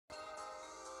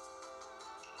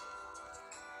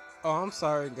Oh, I'm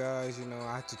sorry, guys.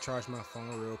 I had to charge my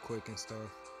phone real quick and stuff.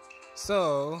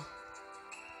 So,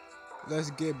 let's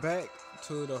get back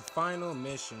to the final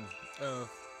mission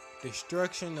of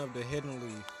destruction of the hidden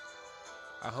leaf.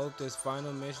 I hope this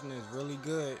final mission is really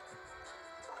good.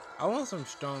 I want some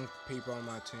strong people on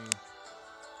my team.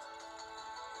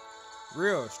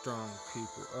 Real strong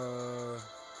people.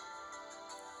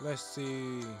 Let's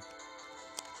see.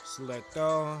 Select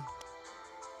all.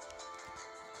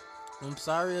 I'm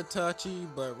sorry, Itachi,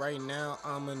 but right now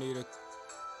I'm gonna need a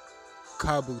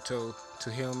Kabuto to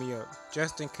heal me up,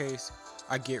 just in case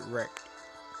I get wrecked.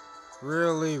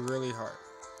 Really, really hard.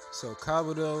 So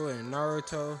Kabuto and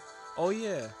Naruto. Oh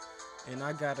yeah, and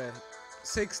I got a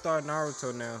 6-star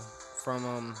Naruto now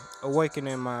from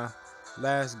awakening my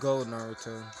last gold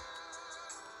Naruto.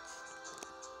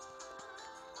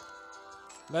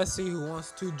 Let's see who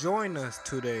wants to join us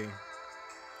today.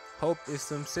 Hope it's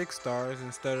some 6-stars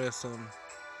instead of some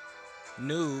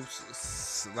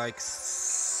noobs like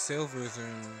silvers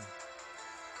and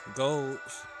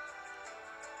golds.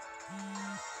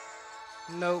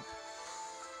 Nope.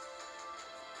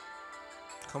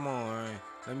 Come on,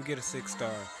 let me get a 6-star.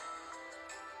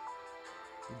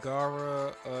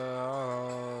 Gara,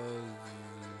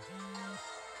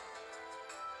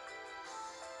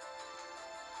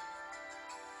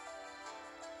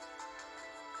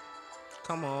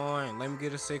 come on, let me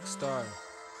get a 6-star.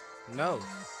 No,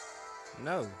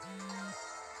 no.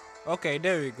 Okay,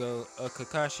 there we go.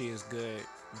 Kakashi is good,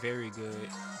 very good.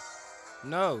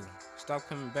 No, stop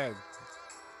coming back.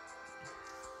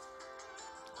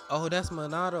 Oh, that's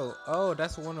Minato. Oh,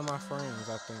 that's one of my friends,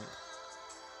 I think.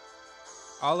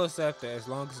 I'll accept it as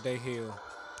long as they heal.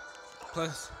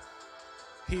 Plus,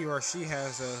 he or she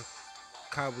has a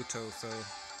Kabuto, so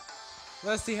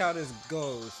let's see how this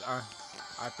goes.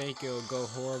 I think it'll go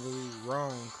horribly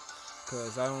wrong,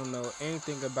 because I don't know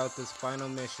anything about this final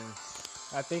mission.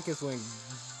 I think it's when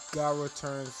Gara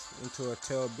turns into a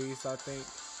tail beast, I think.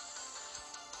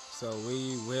 So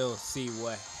we will see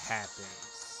what happens.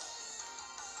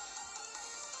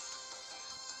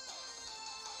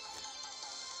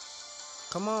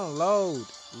 Come on, load,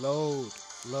 load,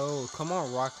 load. Come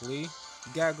on, Rock Lee.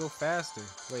 You gotta go faster.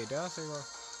 Wait, did I say Rock?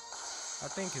 I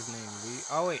think his name Lee.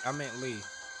 Oh wait, I meant Lee.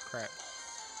 Crap.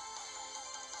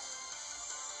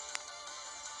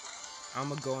 I'm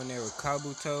gonna go in there with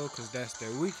Kabuto because that's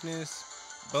their weakness.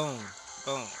 Boom,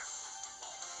 boom.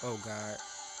 Oh god.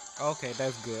 Okay,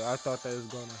 that's good. I thought that was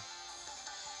gonna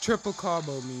triple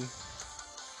combo me.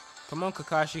 Come on,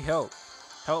 Kakashi, help.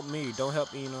 Help me. Don't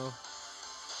help Ino.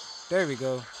 There we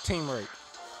go. Teamwork.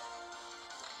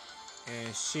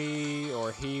 And she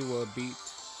or he will beat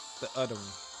the other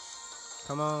one.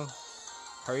 Come on.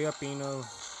 Hurry up, Ino.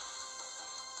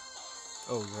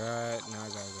 Oh god. Now I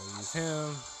gotta go use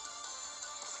him.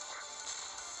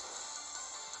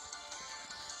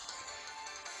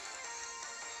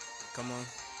 Come on.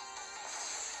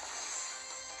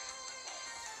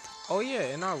 Oh yeah,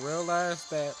 and I realized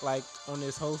that like on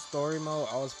this whole story mode,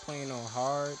 I was playing on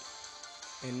hard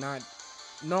and not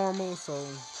normal, so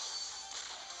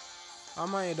I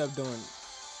might end up doing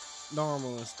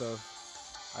normal and stuff.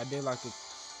 I did like a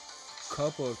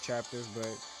couple of chapters, but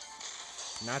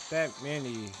not that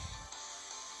many.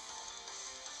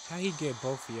 How he get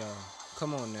both of y'all?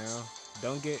 Come on now.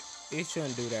 Don't get, it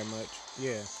shouldn't do that much.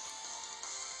 Yeah.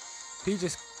 He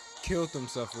just killed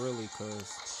himself really,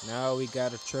 cause now we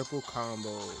got a triple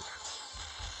combo.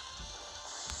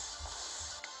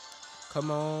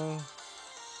 Come on.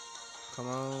 Come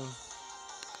on.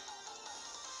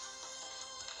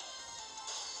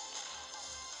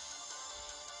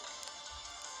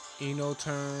 Ino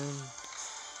turn.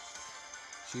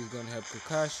 She's gonna help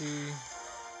Kakashi.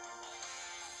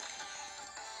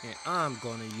 And I'm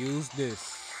gonna use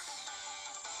this.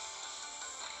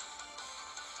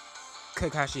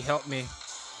 Kakashi, help me.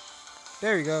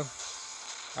 There we go.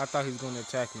 I thought he was gonna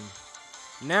attack me.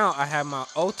 Now I have my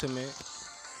ultimate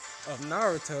of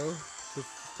Naruto to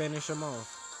finish him off.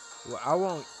 Well, I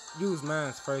won't use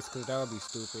mine first because that would be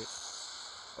stupid.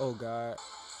 Oh god.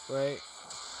 Wait.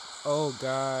 Oh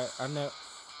god. I know.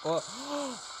 Oh,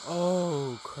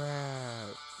 oh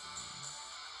crap.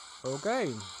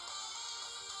 Okay.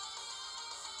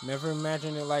 Never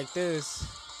imagined it like this.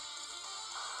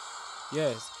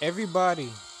 Yes,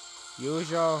 everybody, use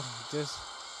y'all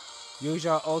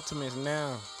ultimates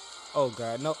now. Oh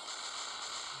god, no.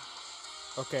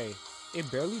 Okay,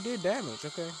 it barely did damage.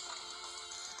 Okay.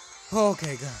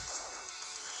 Okay,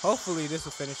 guys. Hopefully this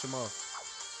will finish him off.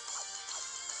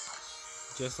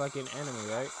 Just like in anime,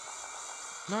 right?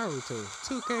 Naruto,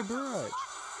 2K Barrage.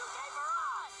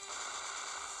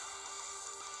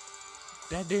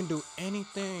 That didn't do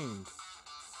anything.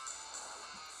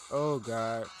 Oh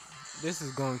god. This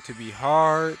is going to be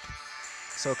hard.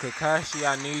 So Kakashi,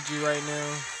 I need you right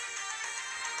now.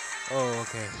 Oh,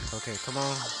 okay. Okay, come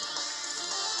on.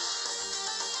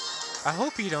 I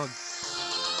hope he don't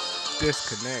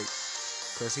disconnect.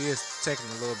 Because he is taking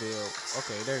a little bit.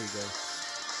 Okay, there you go.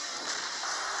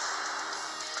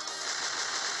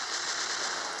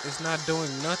 It's not doing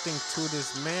nothing to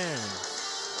this man.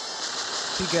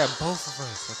 He got both of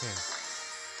us.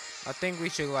 Okay. I think we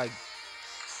should like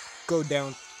go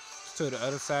down to the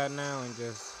other side now and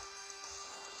just...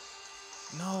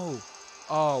 No.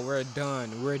 Oh, we're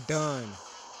done. We're done.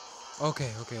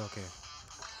 Okay, okay, okay.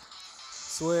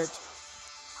 Switch.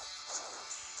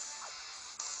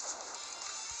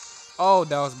 Oh,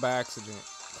 that was by accident.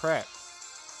 Crap.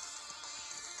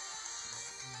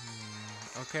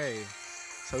 Okay.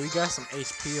 So we got some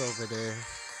HP over there.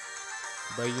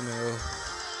 But you know,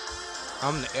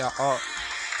 I'm the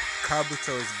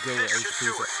Kabuto is good with HP.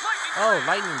 Oh,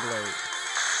 lightning blade.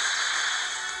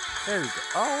 There we go.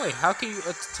 Oh wait, how can you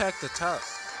attack the top?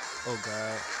 Oh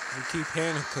god, you keep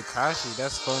hitting Kakashi.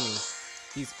 That's funny.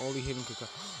 He's only hitting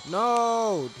Kakashi.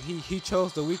 No, he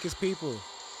chose the weakest people.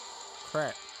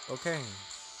 Crap. Okay.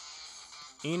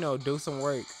 Ino, do some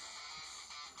work.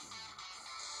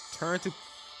 Turn to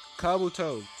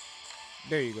Kabuto.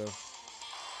 There you go.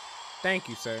 Thank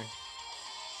you, sir.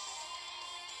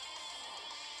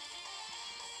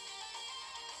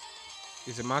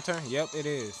 Is it my turn? Yep, it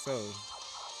is. So,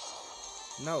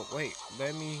 no, wait.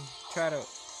 Let me try to...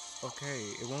 Okay,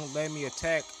 it won't let me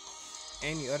attack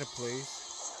any other place.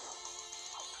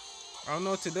 I don't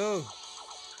know what to do.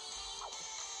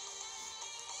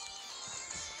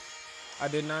 I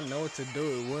did not know what to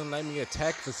do. It wouldn't let me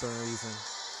attack for some reason.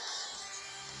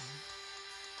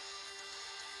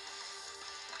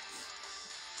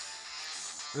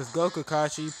 Let's go,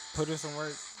 Kakashi. Put in some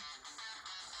work.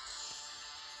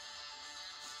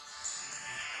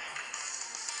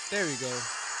 There we go.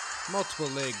 Multiple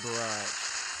leg barrage.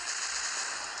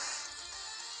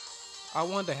 I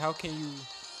wonder how can you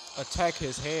attack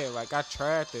his head? Like I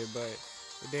tried it, but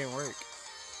it didn't work.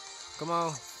 Come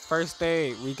on, first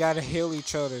aid. We gotta heal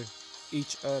each other,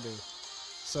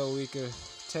 so we could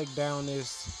take down this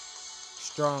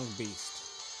strong beast.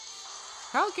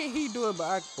 How can he do it,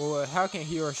 but or how can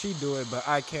he or she do it, but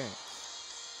I can't?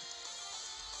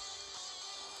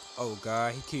 Oh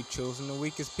God, he keep choosing the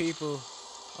weakest people.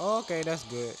 Oh, okay, that's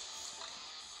good.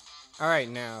 All right,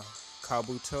 now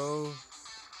Kabuto.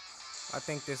 I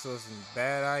think this was a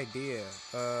bad idea.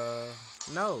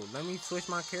 No, let me switch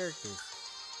my characters.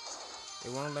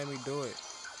 It won't let me do it.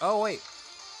 Oh wait,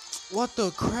 what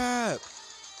the crap?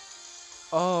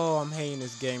 Oh, I'm hating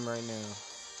this game right now.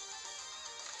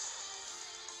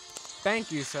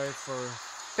 Thank you, sir, for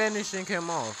finishing him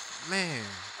off. Man.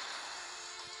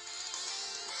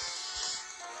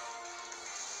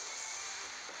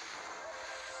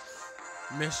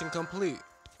 Mission complete.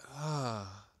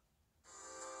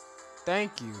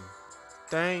 Thank you.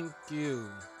 Thank you.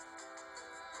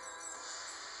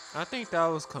 I think that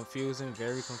was confusing,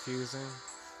 very confusing.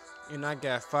 And I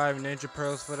got 5 ninja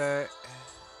pearls for that.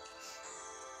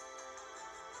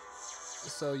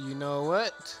 So you know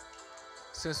what?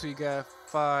 Since we got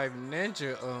 5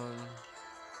 ninja,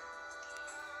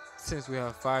 since we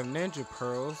have 5 ninja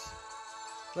pearls,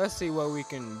 let's see what we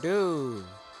can do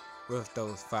with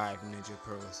those 5 ninja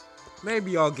pearls.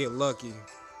 Maybe I'll get lucky.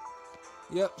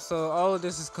 Yep, so all of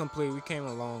this is complete. We came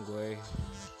a long way.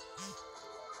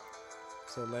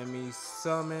 So let me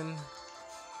summon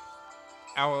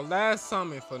our last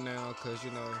summon for now, because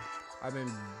you know I've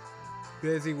been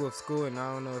busy with school and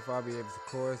I don't know if I'll be able to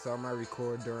record, so I might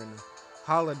record during the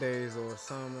holidays or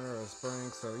summer or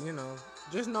spring. So you know,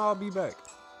 just know I'll be back.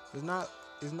 It's not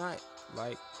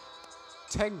like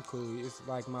technically it's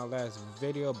like my last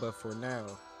video, but for now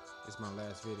it's my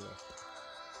last video.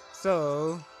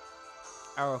 So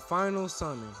our final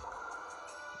summon.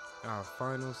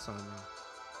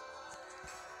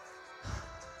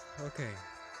 Okay.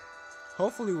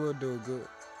 Hopefully we'll do good.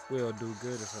 We'll do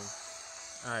good or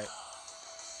something. Alright.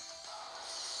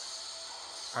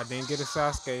 I didn't get a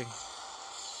Sasuke.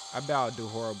 I bet I'll do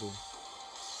horrible.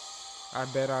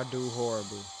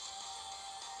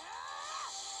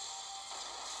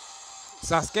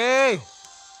 Sasuke!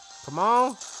 Come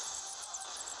on!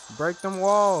 Break them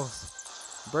walls.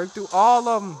 Break through all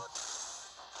of them.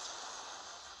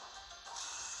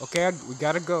 Okay, we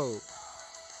gotta go.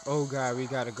 Oh God, we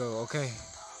gotta go. Okay.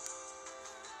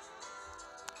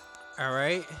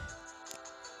 Alright.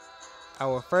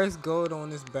 Our first gold on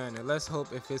this banner. Let's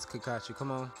hope if it's Kakashi.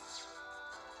 Come on.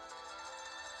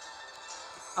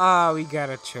 Ah, we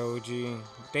got a Choji.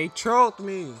 They trolled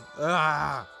me.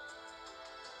 Ah.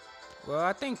 Well,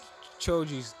 I think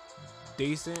Choji's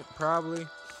decent, probably.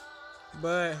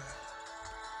 But,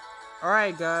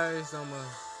 alright, guys. I'ma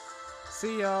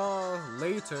see y'all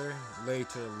later.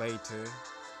 Later.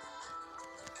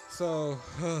 So,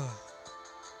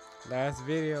 last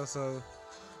video. So,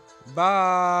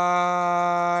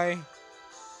 bye.